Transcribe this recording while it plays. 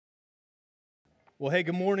Well, hey,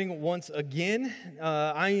 good morning once again.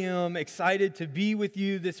 I am excited to be with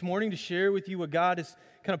you this morning to share with you what God has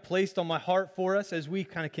kind of placed on my heart for us as we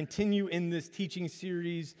kind of continue in this teaching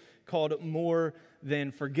series called More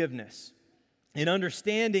Than Forgiveness. And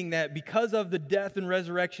understanding that because of the death and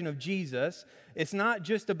resurrection of Jesus, it's not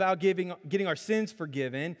just about getting our sins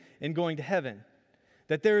forgiven and going to heaven.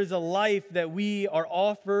 That there is a life that we are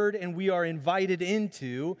offered and we are invited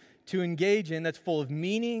into to engage in that's full of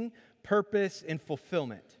meaning, purpose, and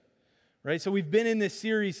fulfillment, right? So we've been in this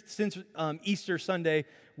series since Easter Sunday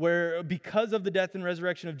where because of the death and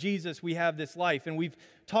resurrection of Jesus, we have this life. And we've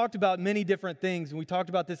talked about many different things. And we talked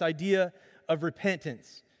about this idea of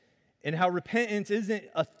repentance and how repentance isn't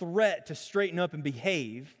a threat to straighten up and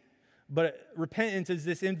behave, but repentance is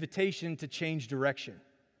this invitation to change direction.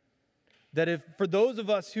 That if for those of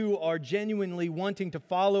us who are genuinely wanting to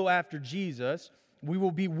follow after Jesus, we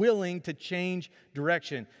will be willing to change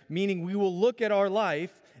direction, meaning we will look at our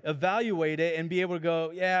life, evaluate it, and be able to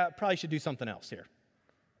go, yeah, probably should do something else here.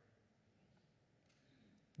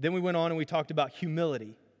 Then we went on and we talked about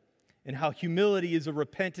humility and how humility is a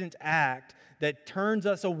repentant act that turns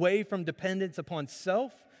us away from dependence upon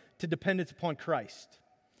self to dependence upon Christ.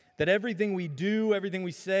 That everything we do, everything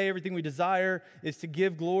we say, everything we desire is to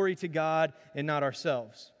give glory to God and not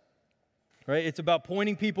ourselves. Right? It's about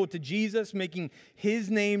pointing people to Jesus, making His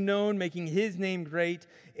name known, making His name great,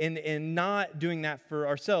 and not doing that for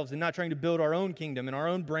ourselves, and not trying to build our own kingdom and our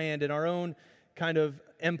own brand and our own kind of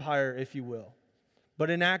empire, if you will. But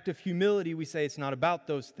in act of humility, we say it's not about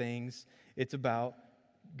those things, it's about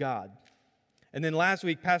God. And then last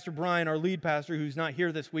week, Pastor Brian, our lead pastor, who's not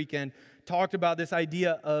here this weekend, talked about this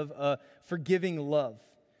idea of forgiving love.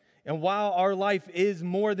 And while our life is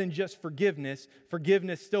more than just forgiveness,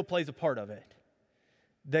 forgiveness still plays a part of it.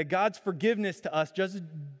 That God's forgiveness to us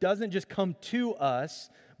doesn't just come to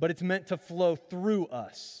us, but it's meant to flow through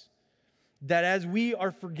us. That as we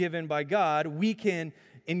are forgiven by God, we can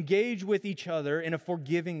engage with each other in a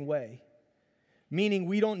forgiving way. Meaning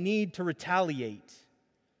we don't need to retaliate.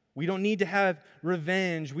 We don't need to have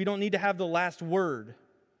revenge. We don't need to have the last word.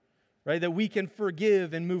 Right? That we can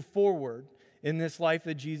forgive and move forward in this life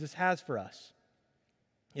that Jesus has for us.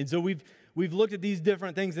 And so we've looked at these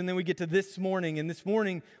different things, and then we get to this morning. And this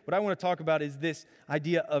morning, what I want to talk about is this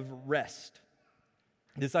idea of rest.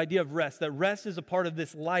 This idea of rest, that rest is a part of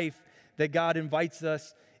this life that God invites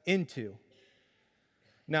us into.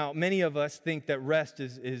 Now, many of us think that rest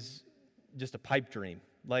is just a pipe dream.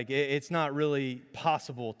 Like, it's not really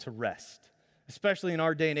possible to rest, especially in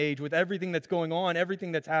our day and age with everything that's going on,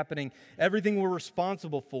 everything that's happening, everything we're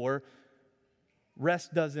responsible for.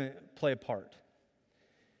 Rest doesn't play a part.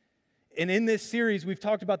 And in this series, we've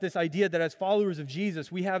talked about this idea that as followers of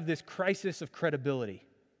Jesus, we have this crisis of credibility.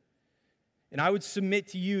 And I would submit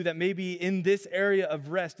to you that maybe in this area of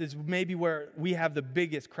rest is maybe where we have the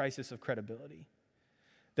biggest crisis of credibility.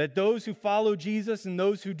 That those who follow Jesus and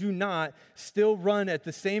those who do not still run at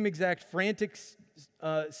the same exact frantic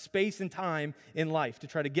space and time in life to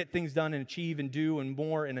try to get things done and achieve and do and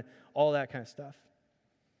more and all that kind of stuff.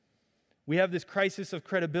 We have this crisis of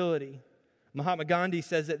credibility. Mahatma Gandhi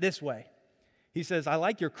says it this way. He says, I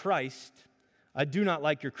like your Christ. I do not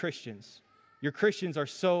like your Christians. Your Christians are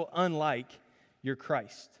so unlike your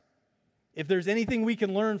Christ. If there's anything we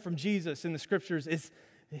can learn from Jesus in the Scriptures, it's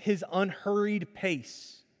His unhurried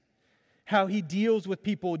pace. How He deals with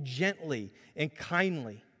people gently and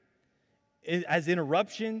kindly. As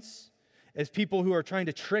interruptions, as people who are trying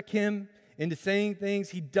to trick Him into saying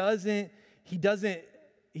things.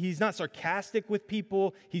 He's not sarcastic with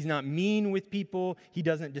people. He's not mean with people. He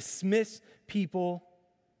doesn't dismiss people.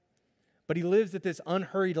 But He lives at this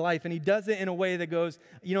unhurried life, and He does it in a way that goes,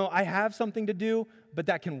 I have something to do, but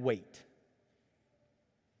that can wait.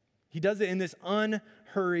 He does it in this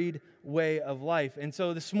unhurried way of life. And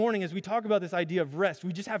so this morning, as we talk about this idea of rest,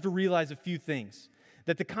 we just have to realize a few things.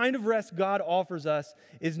 That the kind of rest God offers us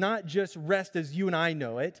is not just rest as you and I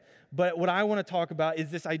know it, but what I want to talk about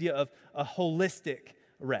is this idea of a holistic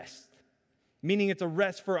rest, meaning it's a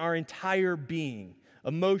rest for our entire being,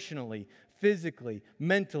 emotionally, physically,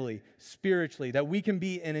 mentally, spiritually, that we can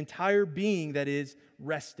be an entire being that is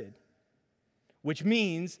rested, which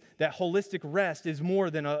means that holistic rest is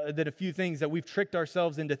more than a few things that we've tricked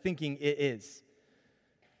ourselves into thinking it is.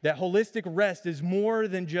 That holistic rest is more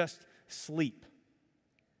than just sleep,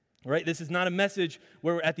 right? This is not a message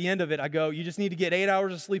where at the end of it I go, you just need to get 8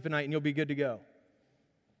 hours of sleep a night and you'll be good to go.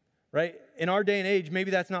 Right? In our day and age,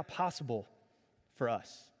 maybe that's not possible for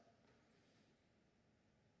us.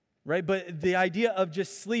 Right? But the idea of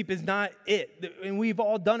just sleep is not it. And we've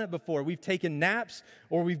all done it before. We've taken naps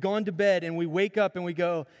or we've gone to bed and we wake up and we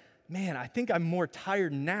go, man, I think I'm more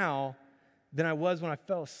tired now than I was when I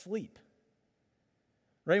fell asleep.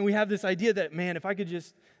 Right? And we have this idea that, man, if I could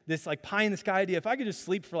just, this like pie in the sky idea, if I could just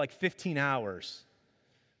sleep for like 15 hours,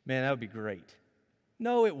 man, that would be great.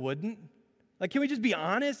 No, it wouldn't. Like, can we just be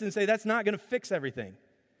honest and say that's not going to fix everything?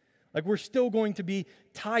 Like, we're still going to be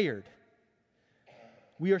tired.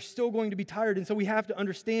 We are still going to be tired. And so we have to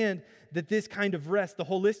understand that this kind of rest, the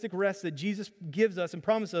holistic rest that Jesus gives us and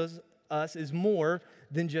promises us, is more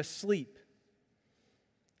than just sleep.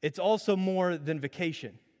 It's also more than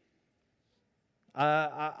vacation.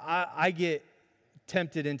 I get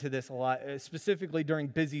tempted into this a lot, specifically during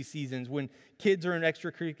busy seasons when kids are in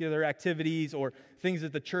extracurricular activities or things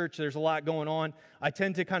at the church, there's a lot going on. I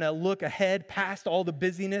tend to kind of look ahead past all the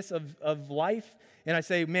busyness of life, and I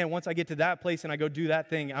say, man, once I get to that place and I go do that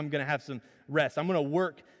thing, I'm going to have some rest. I'm going to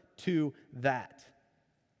work to that.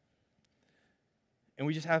 And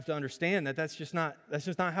we just have to understand that that's just not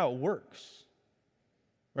how it works.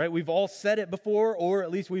 Right? We've all said it before, or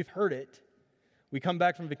at least we've heard it. We come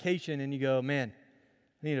back from vacation and you go, man,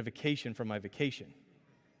 I need a vacation from my vacation.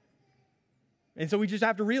 And so we just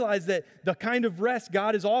have to realize that the kind of rest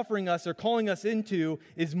God is offering us or calling us into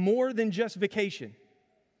is more than just vacation.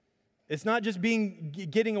 It's not just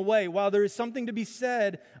getting away. While there is something to be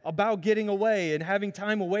said about getting away and having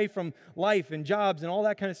time away from life and jobs and all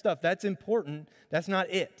that kind of stuff, that's important. That's not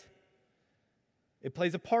it. It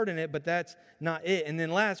plays a part in it, but that's not it. And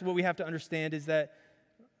then last, what we have to understand is that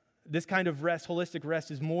this kind of rest, holistic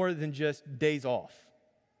rest, is more than just days off.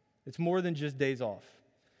 It's more than just days off.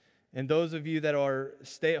 And those of you that are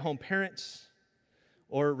stay-at-home parents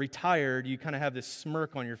or retired, you kind of have this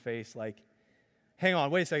smirk on your face like, hang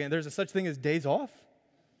on, wait a second, there's such thing as days off?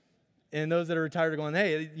 And those that are retired are going,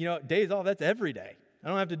 hey, days off, that's every day. I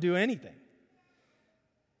don't have to do anything.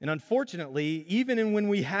 And unfortunately, even when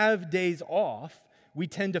we have days off, we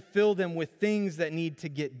tend to fill them with things that need to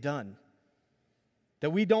get done.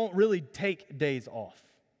 That we don't really take days off.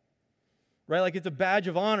 Right? Like it's a badge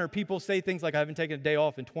of honor. People say things like, I haven't taken a day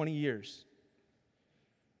off in 20 years.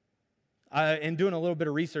 In doing a little bit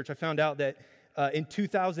of research, I found out that in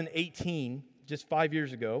 2018, just 5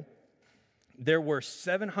 years ago, there were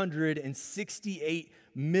 768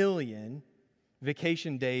 million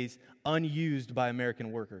vacation days unused by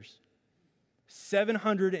American workers.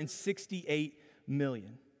 768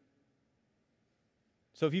 million.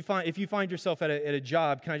 So if you find yourself at a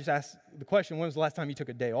job, can I just ask the question, when was the last time you took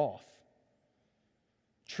a day off?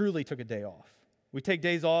 Truly took a day off. We take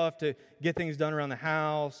days off to get things done around the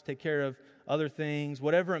house, take care of other things,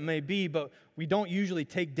 whatever it may be, but we don't usually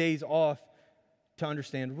take days off to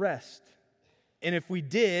understand rest. And if we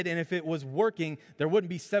did, and if it was working, there wouldn't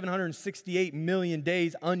be 768 million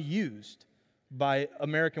days unused by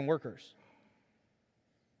American workers.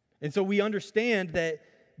 And so we understand that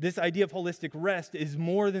this idea of holistic rest is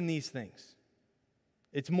more than these things.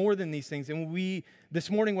 It's more than these things. And this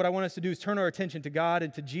morning, what I want us to do is turn our attention to God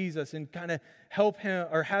and to Jesus and kind of help him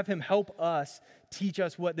or have him help us teach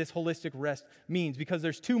us what this holistic rest means. Because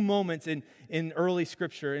there's two moments in early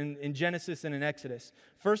scripture, in Genesis and in Exodus.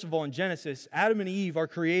 First of all, in Genesis, Adam and Eve are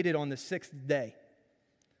created on the sixth day.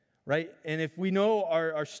 Right? And if we know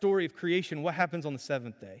our story of creation, what happens on the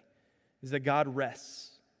seventh day is that God rests.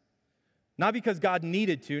 Not because God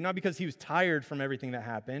needed to, not because he was tired from everything that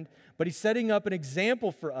happened, but he's setting up an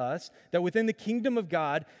example for us that within the kingdom of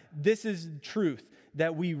God, this is truth,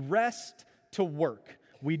 that we rest to work.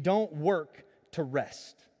 We don't work to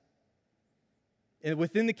rest. And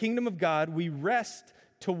within the kingdom of God, we rest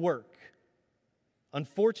to work.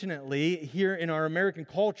 Unfortunately, here in our American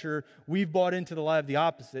culture, we've bought into the lie of the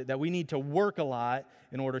opposite, that we need to work a lot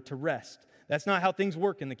in order to rest. That's not how things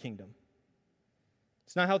work in the kingdom.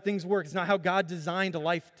 It's not how things work. It's not how God designed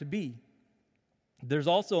life to be. There's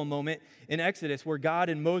also a moment in Exodus where God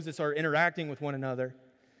and Moses are interacting with one another,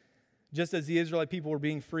 just as the Israelite people were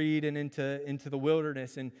being freed and into the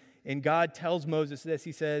wilderness. And God tells Moses this.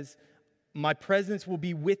 He says, my presence will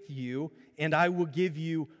be with you, and I will give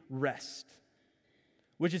you rest.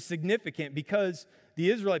 Which is significant because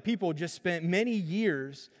the Israelite people just spent many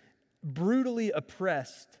years brutally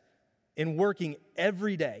oppressed and working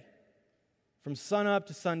every day, from sunup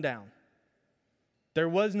to sundown. There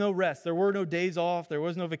was no rest. There were no days off. There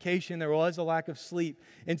was no vacation. There was a lack of sleep.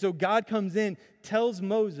 And so God comes in, tells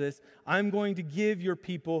Moses, I'm going to give your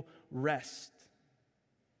people rest.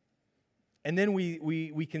 And then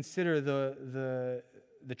we consider the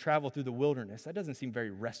travel through the wilderness. That doesn't seem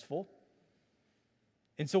very restful.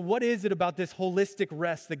 And so what is it about this holistic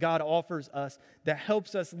rest that God offers us that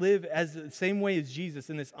helps us live as the same way as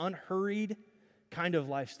Jesus in this unhurried kind of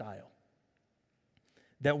lifestyle?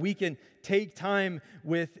 That we can take time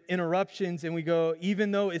with interruptions and we go,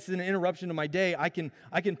 even though it's an interruption to my day, I can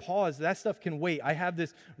pause. That stuff can wait. I have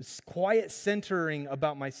this quiet centering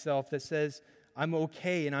about myself that says I'm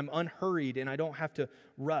okay and I'm unhurried and I don't have to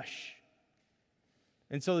rush.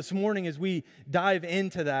 And so this morning as we dive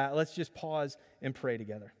into that, let's just pause and pray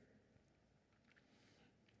together.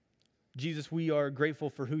 Jesus, we are grateful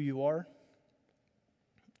for who you are,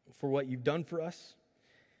 for what you've done for us.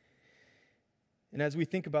 And as we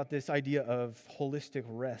think about this idea of holistic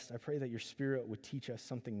rest, I pray that your Spirit would teach us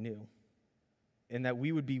something new and that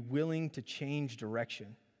we would be willing to change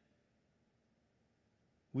direction.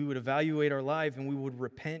 We would evaluate our life and we would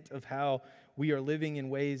repent of how we are living in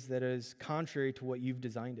ways that is contrary to what you've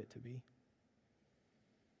designed it to be.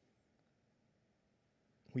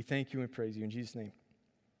 We thank you and praise you in Jesus' name.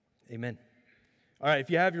 Amen. All right, if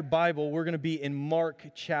you have your Bible, we're going to be in Mark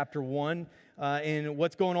chapter 1. And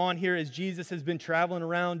what's going on here is Jesus has been traveling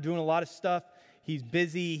around doing a lot of stuff. He's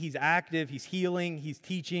busy, he's active, he's healing, he's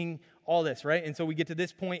teaching, all this, right? And so we get to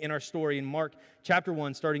this point in our story in Mark chapter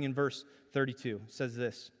 1, starting in verse 32. It says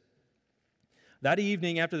this. That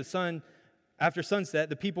evening after sunset,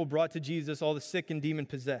 the people brought to Jesus all the sick and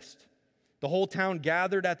demon-possessed. The whole town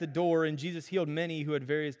gathered at the door, and Jesus healed many who had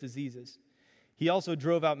various diseases. He also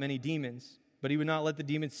drove out many demons, but he would not let the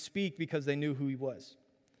demons speak because they knew who he was.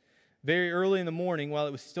 Very early in the morning, while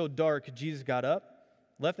it was still dark, Jesus got up,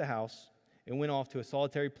 left the house, and went off to a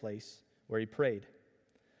solitary place where he prayed.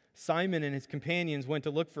 Simon and his companions went to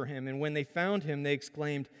look for him, and when they found him, they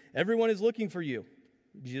exclaimed, "Everyone is looking for you."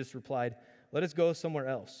 Jesus replied, "Let us go somewhere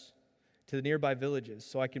else, to the nearby villages,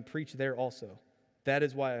 so I can preach there also. That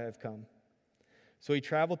is why I have come." So he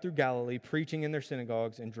traveled through Galilee, preaching in their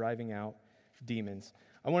synagogues and driving out demons.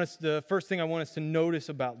 The first thing I want us to notice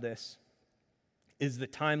about this is the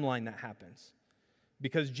timeline that happens.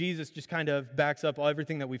 Because Jesus just kind of backs up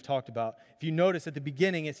everything that we've talked about. If you notice at the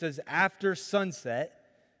beginning, it says, after sunset,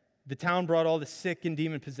 the town brought all the sick and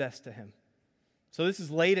demon-possessed to him. So this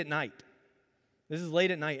is late at night. This is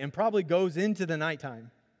late at night and probably goes into the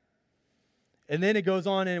nighttime. And then it goes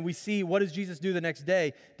on and we see, what does Jesus do the next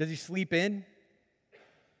day? Does he sleep in?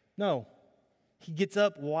 No. He gets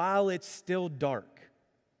up while it's still dark.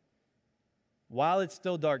 While it's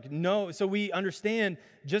still dark. No, so we understand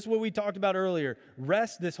just what we talked about earlier.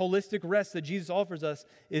 Rest, this holistic rest that Jesus offers us,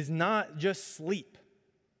 is not just sleep.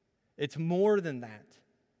 It's more than that.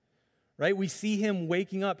 Right? We see him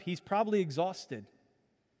waking up. He's probably exhausted.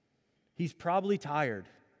 He's probably tired.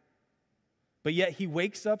 But yet he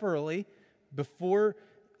wakes up early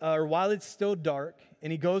while it's still dark,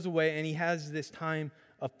 and he goes away and he has this time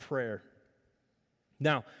of prayer.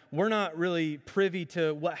 Now, we're not really privy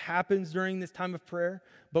to what happens during this time of prayer,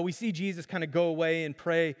 but we see Jesus kind of go away and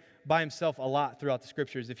pray by himself a lot throughout the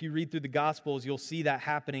scriptures. If you read through the Gospels, you'll see that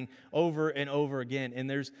happening over and over again. And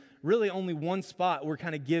there's really only one spot we're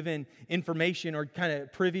kind of given information or kind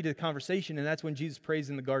of privy to the conversation, and that's when Jesus prays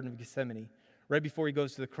in the Garden of Gethsemane, right before he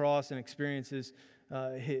goes to the cross and experiences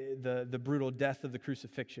the brutal death of the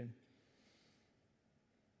crucifixion.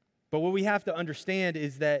 But what we have to understand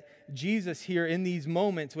is that Jesus here in these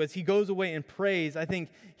moments, as he goes away and prays, I think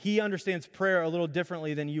he understands prayer a little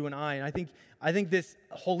differently than you and I. And I think this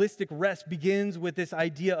holistic rest begins with this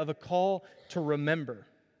idea of a call to remember.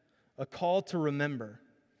 A call to remember.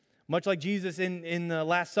 Much like Jesus in the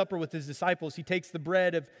Last Supper with his disciples, he takes the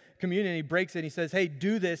bread of communion, he breaks it, and he says, "Hey,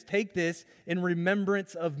 do this, take this in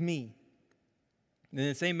remembrance of me." And in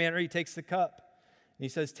the same manner, he takes the cup. And he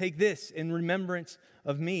says, "Take this in remembrance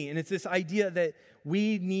of me." And it's this idea that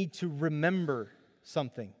we need to remember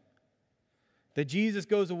something. That Jesus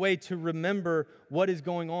goes away to remember what is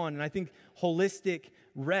going on. And I think holistic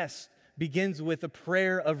rest begins with a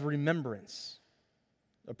prayer of remembrance.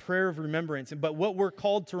 A prayer of remembrance. But what we're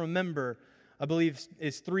called to remember, I believe,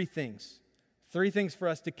 is three things. Three things for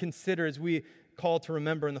us to consider as we call to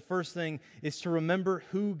remember. And the first thing is to remember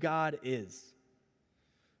who God is.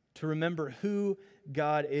 To remember who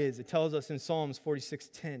God is. It tells us in Psalms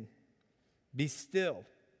 46:10, "Be still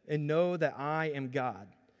and know that I am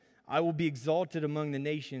God. I will be exalted among the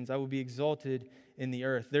nations. I will be exalted in the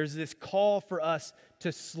earth." There's this call for us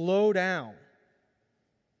to slow down,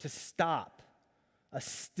 to stop, a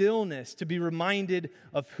stillness, to be reminded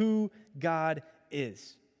of who God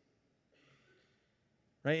is.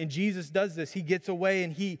 Right? And Jesus does this. He gets away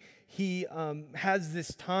and he has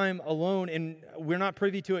this time alone, and we're not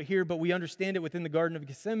privy to it here, but we understand it within the Garden of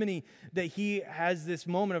Gethsemane that he has this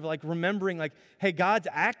moment of like remembering, like, hey, God's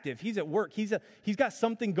active. He's at work. He's got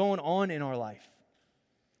something going on in our life.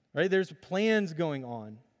 Right? There's plans going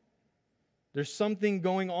on. There's something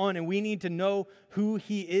going on, and we need to know who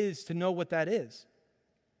he is to know what that is.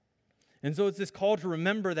 And so it's this call to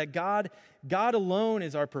remember that God alone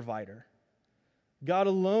is our provider. God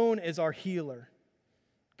alone is our healer.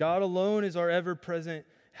 God alone is our ever-present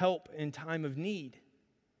help in time of need.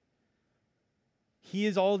 He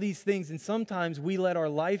is all these things, and sometimes we let our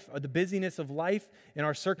life, or the busyness of life and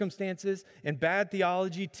our circumstances and bad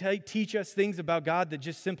theology teach us things about God that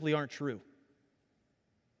just simply aren't true.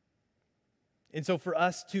 And so for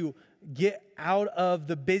us to get out of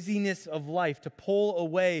the busyness of life, to pull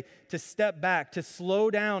away, to step back, to slow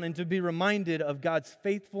down, and to be reminded of God's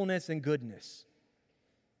faithfulness and goodness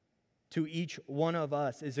to each one of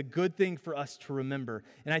us is a good thing for us to remember.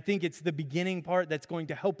 And I think it's the beginning part that's going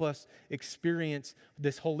to help us experience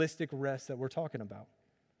this holistic rest that we're talking about.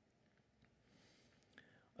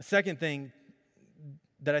 A second thing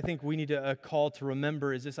that I think we need to call to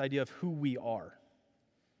remember is this idea of who we are.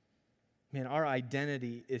 Man, our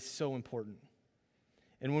identity is so important.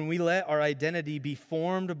 And when we let our identity be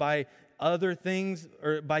formed by other things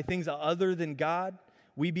or by things other than God,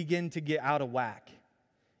 we begin to get out of whack.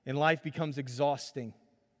 And life becomes exhausting.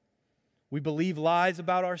 We believe lies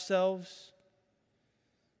about ourselves,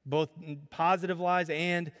 both positive lies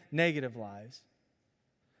and negative lies,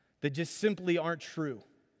 that just simply aren't true.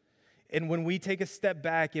 And when we take a step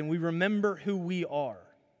back and we remember who we are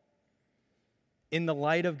in the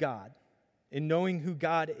light of God, in knowing who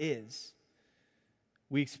God is,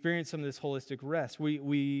 we experience some of this holistic rest.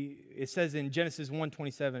 It says in Genesis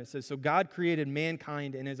 1:27, it says, "So God created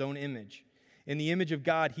mankind in his own image. In the image of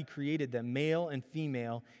God, he created them. Male and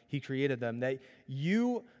female, he created them." That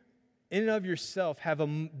you, in and of yourself, have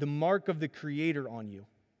the mark of the Creator on you.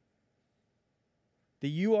 That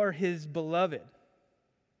you are his beloved.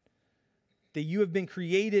 That you have been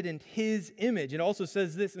created in his image. It also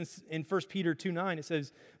says this in 1 Peter 2:9. It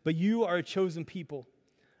says, "But you are a chosen people,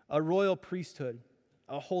 a royal priesthood,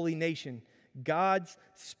 a holy nation, God's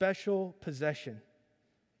special possession,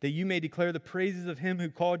 that you may declare the praises of him who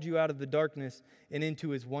called you out of the darkness and into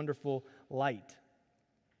his wonderful light."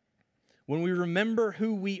 When we remember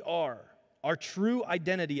who we are, our true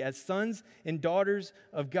identity as sons and daughters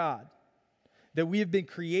of God, that we have been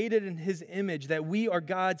created in his image, that we are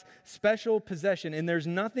God's special possession, and there's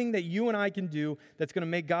nothing that you and I can do that's going to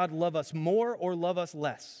make God love us more or love us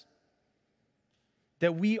less.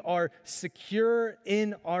 That we are secure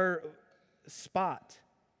in our spot.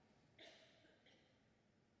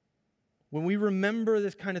 When we remember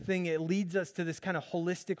this kind of thing, it leads us to this kind of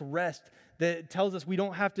holistic rest that tells us we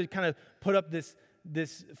don't have to kind of put up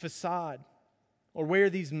this facade or wear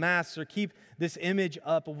these masks or keep this image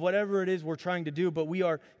up of whatever it is we're trying to do, but we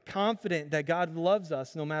are confident that God loves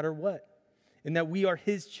us no matter what and that we are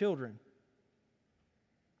his children.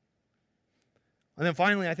 And then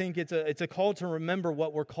finally, I think it's a call to remember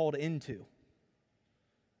what we're called into.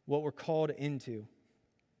 What we're called into.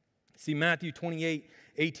 See, Matthew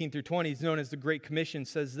 28:18-20 is known as the Great Commission,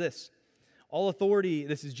 says this: "All authority,"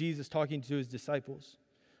 this is Jesus talking to his disciples,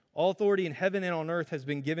 "all authority in heaven and on earth has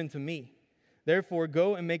been given to me. Therefore,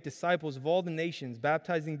 go and make disciples of all the nations,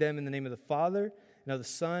 baptizing them in the name of the Father, and of the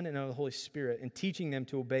Son, and of the Holy Spirit, and teaching them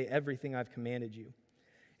to obey everything I've commanded you.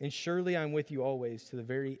 And surely I'm with you always to the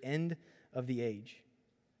very end of the age."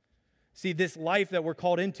 See, this life that we're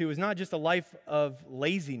called into is not just a life of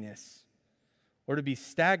laziness or to be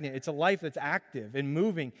stagnant. It's a life that's active and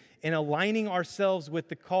moving and aligning ourselves with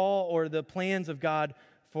the call or the plans of God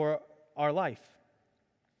for our life.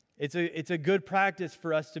 It's a good practice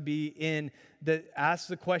for us to be in that asks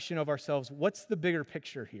the question of ourselves, what's the bigger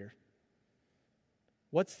picture here?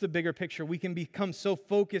 What's the bigger picture? We can become so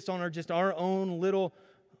focused on our own little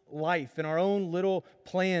life and our own little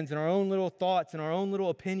plans and our own little thoughts and our own little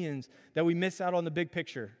opinions that we miss out on the big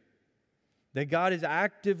picture. That God is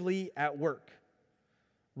actively at work,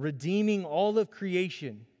 redeeming all of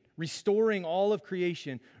creation, restoring all of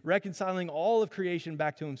creation, reconciling all of creation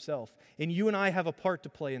back to himself. And you and I have a part to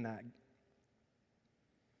play in that.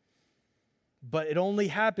 But it only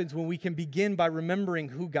happens when we can begin by remembering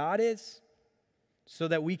who God is so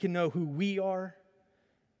that we can know who we are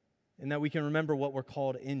and that we can remember what we're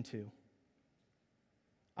called into.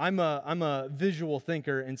 I'm a visual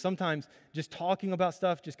thinker, and sometimes just talking about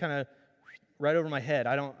stuff just kind of right over my head.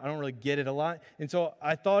 I don't really get it a lot. And so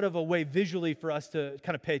I thought of a way visually for us to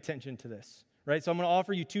kind of pay attention to this, right? So I'm going to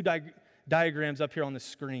offer you two diagrams up here on the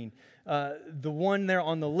screen. The one there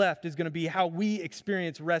on the left is going to be how we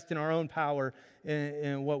experience rest in our own power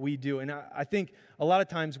in what we do. And I think a lot of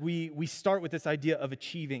times we start with this idea of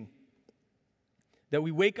achieving. That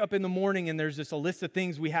we wake up in the morning and there's just a list of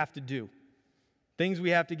things we have to do. Things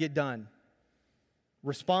we have to get done.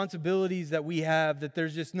 Responsibilities that we have that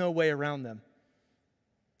there's just no way around them.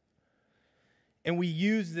 And we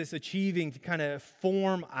use this achieving to kind of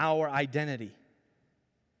form our identity.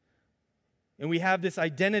 And we have this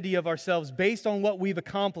identity of ourselves based on what we've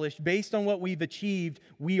accomplished, based on what we've achieved.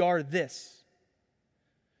 We are this.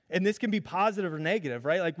 And this can be positive or negative,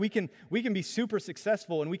 right? Like we can be super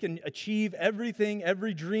successful and we can achieve everything,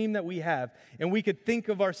 every dream that we have. And we could think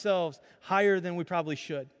of ourselves higher than we probably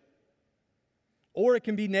should. Or it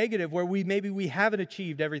can be negative where maybe we haven't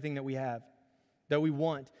achieved everything that we have, that we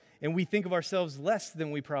want. And we think of ourselves less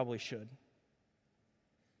than we probably should.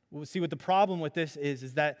 We'll see what the problem with this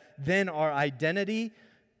is that then our identity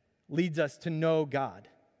leads us to know God.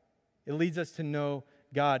 It leads us to know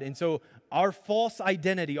God. And so our false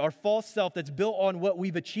identity, our false self that's built on what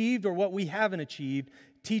we've achieved or what we haven't achieved,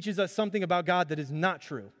 teaches us something about God that is not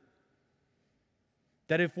true.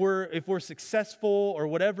 That if we're successful or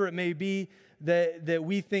whatever it may be, that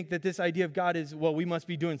we think that this idea of God is, well, we must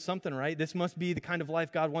be doing something right. This must be the kind of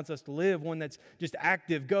life God wants us to live, one that's just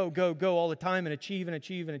active, go all the time and achieve and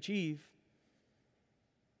achieve and achieve.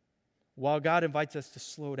 While God invites us to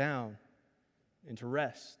slow down and to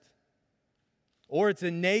rest. Or it's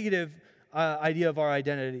a negative idea of our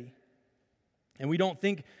identity. And we don't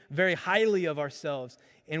think very highly of ourselves.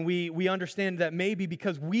 And we understand that maybe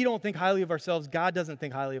because we don't think highly of ourselves, God doesn't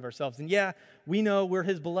think highly of ourselves. And yeah, we know we're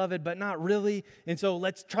His beloved, but not really. And so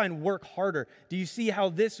let's try and work harder. Do you see how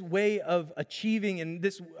this way of achieving and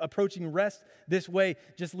this approaching rest this way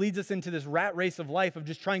just leads us into this rat race of life of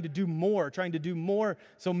just trying to do more,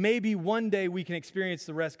 so maybe one day we can experience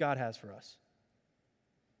the rest God has for us.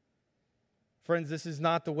 Friends, this is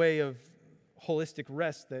not the way of holistic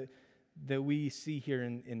rest that we see here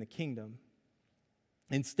in the kingdom.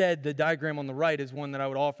 Instead, the diagram on the right is one that I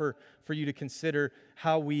would offer for you to consider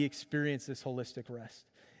how we experience this holistic rest.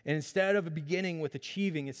 And instead of beginning with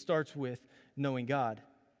achieving, it starts with knowing God.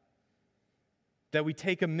 That we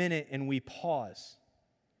take a minute and we pause.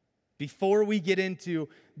 Before we get into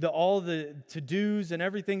all the to-dos and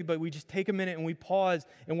everything, but we just take a minute and we pause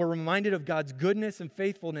and we're reminded of God's goodness and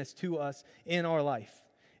faithfulness to us in our life.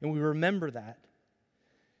 And we remember that.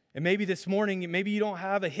 And maybe this morning, maybe you don't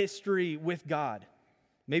have a history with God.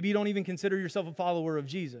 Maybe you don't even consider yourself a follower of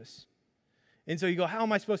Jesus. And so you go, how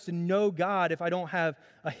am I supposed to know God if I don't have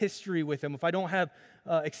a history with Him, if I don't have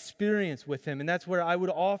experience with Him? And that's where I would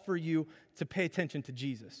offer you to pay attention to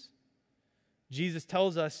Jesus. Jesus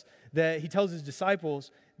tells us that He tells His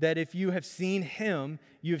disciples that if you have seen Him,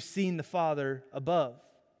 you have seen the Father above.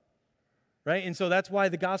 Right? And so that's why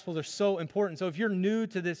the Gospels are so important. So if you're new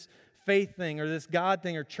to this faith thing or this God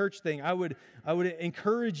thing or church thing, I would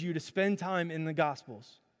encourage you to spend time in the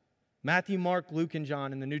Gospels. Matthew, Mark, Luke, and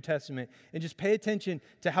John in the New Testament. And just pay attention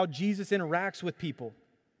to how Jesus interacts with people.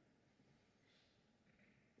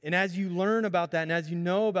 And as you learn about that and as you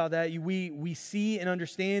know about that, we see and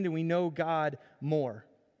understand and we know God more.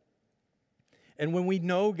 And when we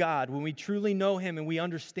know God, when we truly know Him and we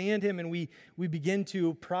understand Him and we begin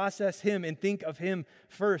to process Him and think of Him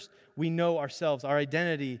first, we know ourselves. Our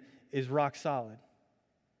identity is rock solid.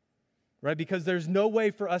 Right? Because there's no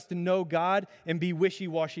way for us to know God and be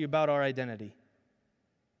wishy-washy about our identity.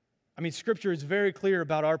 I mean, Scripture is very clear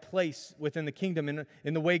about our place within the kingdom and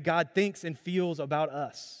in the way God thinks and feels about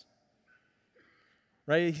us.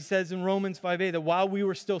 Right? He says in Romans 5:8 that while we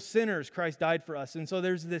were still sinners, Christ died for us. And so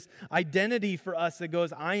there's this identity for us that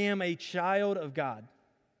goes, I am a child of God.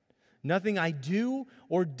 Nothing I do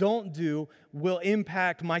or don't do will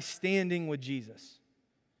impact my standing with Jesus.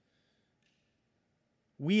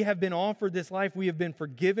 We have been offered this life. We have been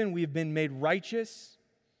forgiven. We have been made righteous.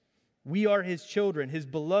 We are His children, His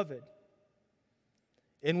beloved.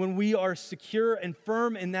 And when we are secure and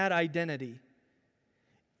firm in that identity,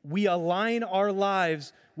 we align our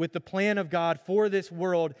lives with the plan of God for this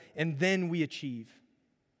world, and then we achieve.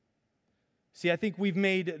 See, I think we've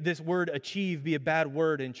made this word achieve be a bad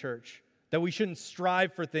word in church. That we shouldn't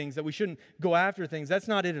strive for things, that we shouldn't go after things. That's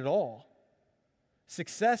not it at all.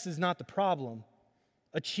 Success is not the problem.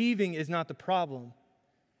 Achieving is not the problem.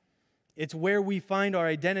 It's where we find our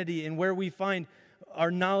identity and where we find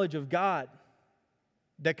our knowledge of God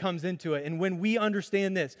that comes into it. And when we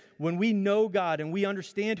understand this, when we know God and we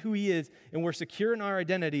understand who He is and we're secure in our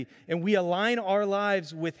identity and we align our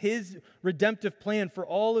lives with His redemptive plan for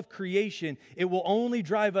all of creation, it will only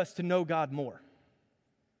drive us to know God more.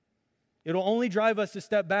 It'll only drive us to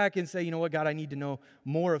step back and say, you know what, God, I need to know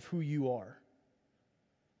more of who You are.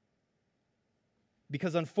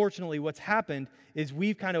 Because unfortunately, what's happened is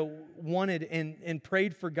we've kind of wanted and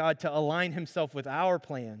prayed for God to align Himself with our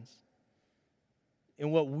plans and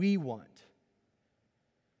what we want.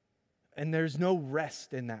 And there's no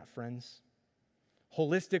rest in that, friends.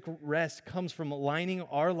 Holistic rest comes from aligning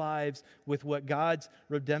our lives with what God's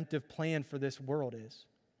redemptive plan for this world is.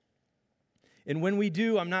 And when we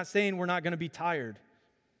do, I'm not saying we're not going to be tired.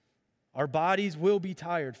 Our bodies will be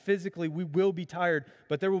tired. Physically, we will be tired.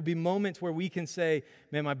 But there will be moments where we can say,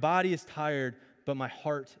 man, my body is tired, but my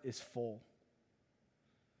heart is full.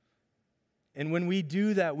 And when we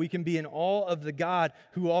do that, we can be in awe of the God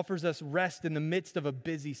who offers us rest in the midst of a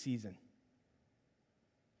busy season.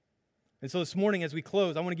 And so this morning, as we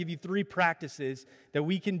close, I want to give you 3 practices that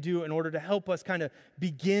we can do in order to help us kind of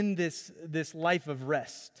begin this life of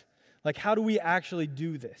rest. Like, how do we actually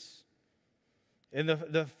do this? And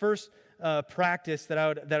the first practice that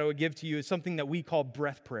I would give to you is something that we call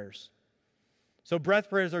breath prayers. So breath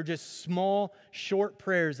prayers are just small, short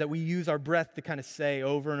prayers that we use our breath to kind of say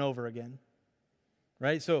over and over again.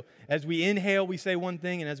 Right? So as we inhale, we say one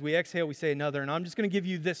thing, and as we exhale, we say another. And I'm just going to give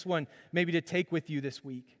you this one maybe to take with you this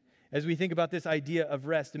week as we think about this idea of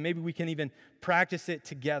rest. And maybe we can even practice it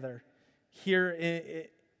together here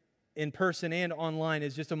in person and online.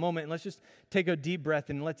 Is just a moment. And let's just take a deep breath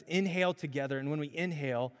and let's inhale together. And when we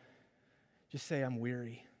inhale, just say, I'm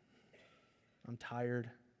weary. I'm tired.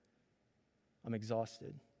 I'm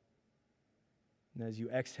exhausted. And as you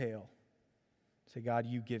exhale, say, God,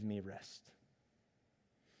 you give me rest.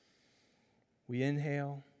 We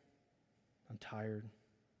inhale, I'm tired.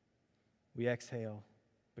 We exhale,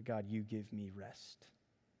 but God, you give me rest.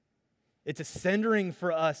 It's a centering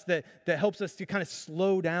for us that helps us to kind of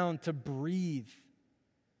slow down, to breathe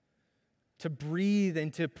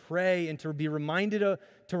and to pray and to be reminded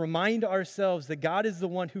to remind ourselves that God is the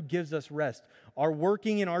one who gives us rest. Our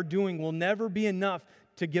working and our doing will never be enough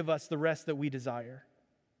to give us the rest that we desire.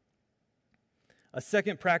 A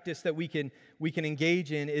second practice that we can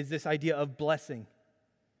engage in is this idea of blessing.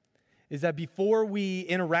 Is that before we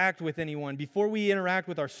interact with anyone, before we interact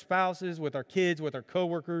with our spouses, with our kids, with our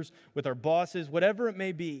coworkers, with our bosses, whatever it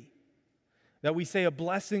may be, that we say a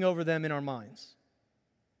blessing over them in our minds.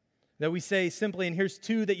 That we say simply, and here's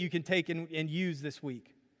 2 that you can take and use this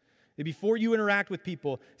week. That before you interact with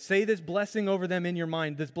people, say this blessing over them in your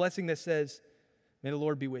mind, this blessing that says, may the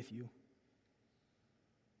Lord be with you.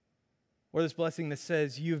 Or this blessing that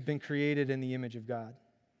says, you have been created in the image of God.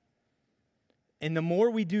 And the more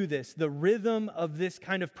we do this, the rhythm of this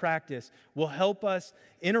kind of practice will help us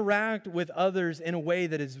interact with others in a way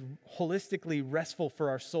that is holistically restful for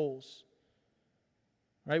our souls.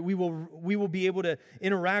 Right? We will be able to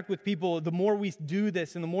interact with people. The more we do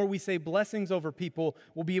this and the more we say blessings over people,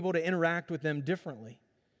 we'll be able to interact with them differently.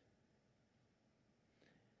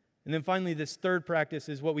 And then finally, this third practice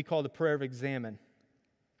is what we call the prayer of examen.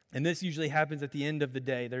 And this usually happens at the end of the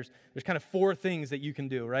day. There's kind of 4 things that you can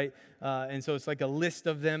do, right? And so it's like a list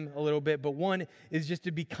of them a little bit. But one is just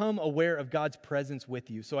to become aware of God's presence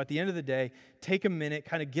with you. So at the end of the day, take a minute,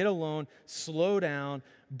 kind of get alone, slow down,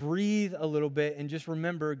 breathe a little bit, and just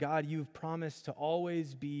remember, God, you've promised to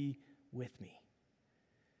always be with me.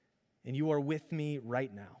 And you are with me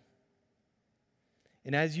right now.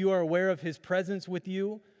 And as you are aware of His presence with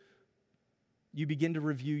you, you begin to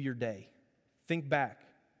review your day. Think back.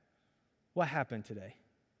 What happened today?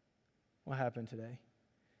 What happened today?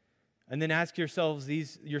 And then ask yourself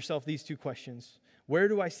these 2 questions. Where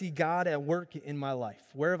do I see God at work in my life?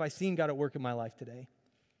 Where have I seen God at work in my life today?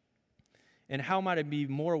 And how might I be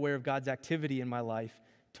more aware of God's activity in my life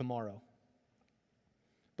tomorrow?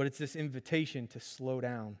 But it's this invitation to slow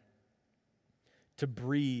down, to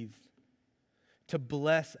breathe, to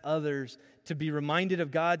bless others, to be reminded of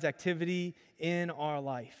God's activity in our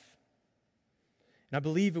life. And I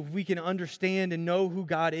believe if we can understand and know who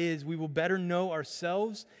God is, we will better know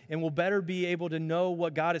ourselves and will better be able to know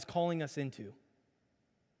what God is calling us into.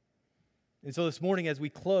 And so this morning as we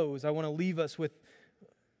close, I want to leave us with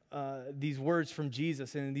these words from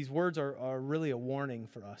Jesus. And these words are really a warning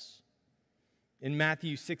for us. In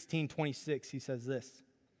Matthew 16:26, He says this,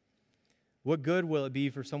 "What good will it be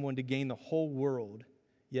for someone to gain the whole world,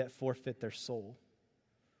 yet forfeit their soul?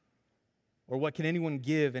 Or what can anyone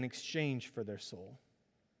give in exchange for their soul?"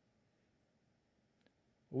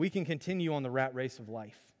 We can continue on the rat race of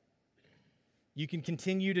life. You can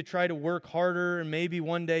continue to try to work harder, and maybe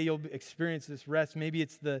one day you'll experience this rest. Maybe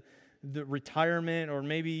it's the retirement, or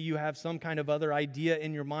maybe you have some kind of other idea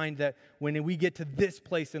in your mind that when we get to this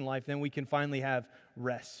place in life, then we can finally have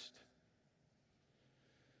rest.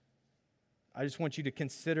 I just want you to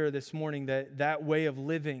consider this morning that way of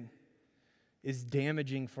living is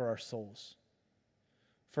damaging for our souls,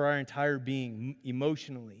 for our entire being,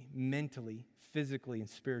 emotionally, mentally, physically, and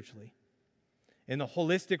spiritually. And the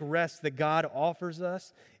holistic rest that God offers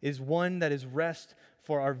us is one that is rest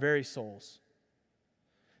for our very souls.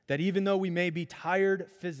 That even though we may be tired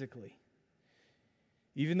physically,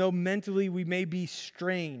 even though mentally we may be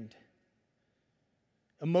strained,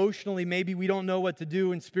 emotionally maybe we don't know what to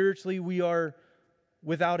do, and spiritually we are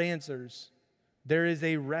without answers, there is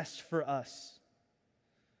a rest for us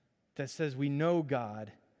that says we know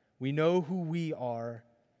God, we know who we are,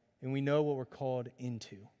 and we know what we're called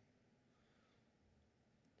into.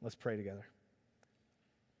 Let's pray together.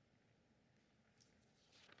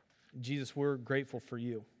 Jesus, we're grateful for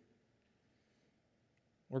you.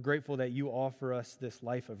 We're grateful that you offer us this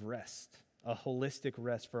life of rest, a holistic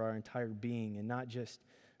rest for our entire being, and not just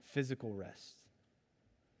physical rest.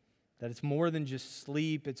 That it's more than just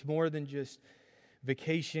sleep, it's more than just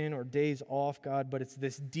vacation or days off, God, but it's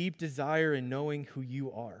this deep desire in knowing who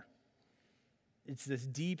you are. It's this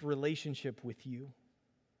deep relationship with you.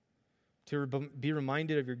 To be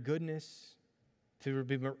reminded of your goodness, to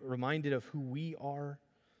be reminded of who we are,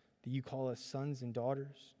 that you call us sons and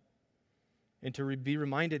daughters, and to be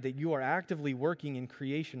reminded that you are actively working in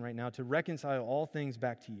creation right now to reconcile all things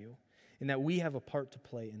back to you, and that we have a part to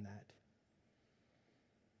play in that.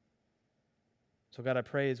 So God, I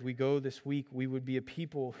pray as we go this week, we would be a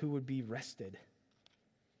people who would be rested,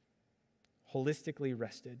 holistically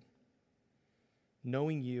rested,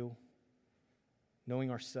 knowing you,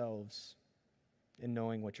 knowing ourselves, and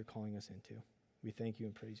knowing what you're calling us into. We thank you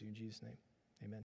and praise you in Jesus' name.